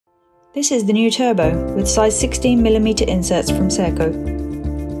This is the new Turbo with size 16mm inserts from Seco.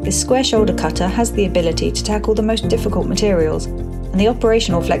 This square shoulder cutter has the ability to tackle the most difficult materials, and the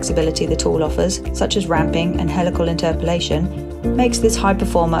operational flexibility the tool offers, such as ramping and helical interpolation, makes this high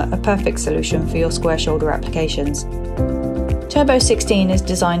performer a perfect solution for your square shoulder applications. Turbo 16 is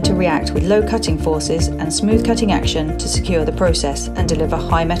designed to react with low cutting forces and smooth cutting action to secure the process and deliver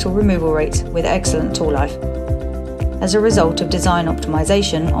high metal removal rates with excellent tool life. As a result of design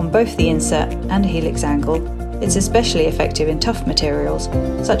optimization on both the insert and helix angle, it's especially effective in tough materials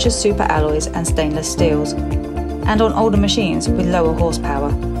such as super alloys and stainless steels, and on older machines with lower horsepower.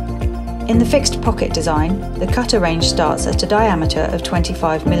 In the fixed pocket design, the cutter range starts at a diameter of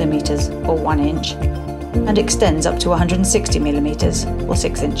 25mm or 1 inch and extends up to 160mm or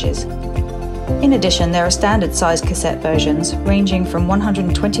 6 inches. In addition, there are standard size cassette versions ranging from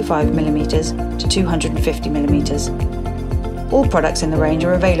 125mm to 250mm. All products in the range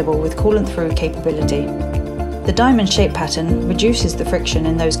are available with coolant-through capability. The diamond shape pattern reduces the friction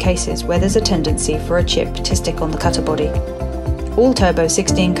in those cases where there's a tendency for a chip to stick on the cutter body. All Turbo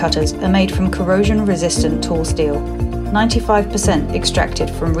 16 cutters are made from corrosion-resistant tool steel, 95% extracted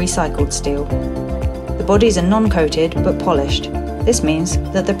from recycled steel. The bodies are non-coated but polished. This means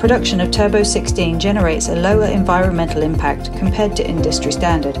that the production of Turbo 16 generates a lower environmental impact compared to industry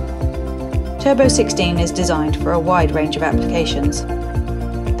standard. Turbo 16 is designed for a wide range of applications.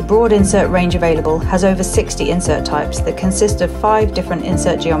 The broad insert range available has over 60 insert types that consist of 5 different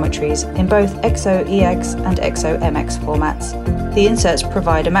insert geometries in both XO-EX and XO-MX formats. The inserts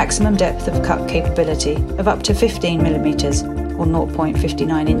provide a maximum depth of cut capability of up to 15mm or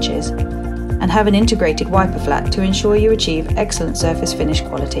 0.59 inches and have an integrated wiper flat to ensure you achieve excellent surface finish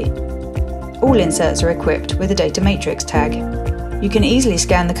quality. All inserts are equipped with a data matrix tag. You can easily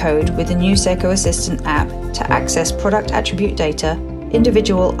scan the code with the new Seco Assistant app to access product attribute data,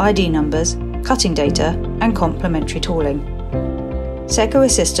 individual ID numbers, cutting data, and complementary tooling. Seco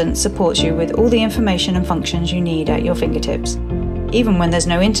Assistant supports you with all the information and functions you need at your fingertips. Even when there's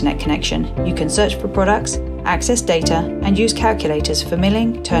no internet connection, you can search for products, access data, and use calculators for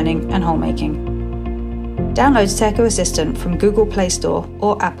milling, turning, and hole making. Download Seco Assistant from Google Play Store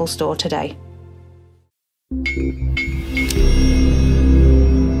or Apple Store today.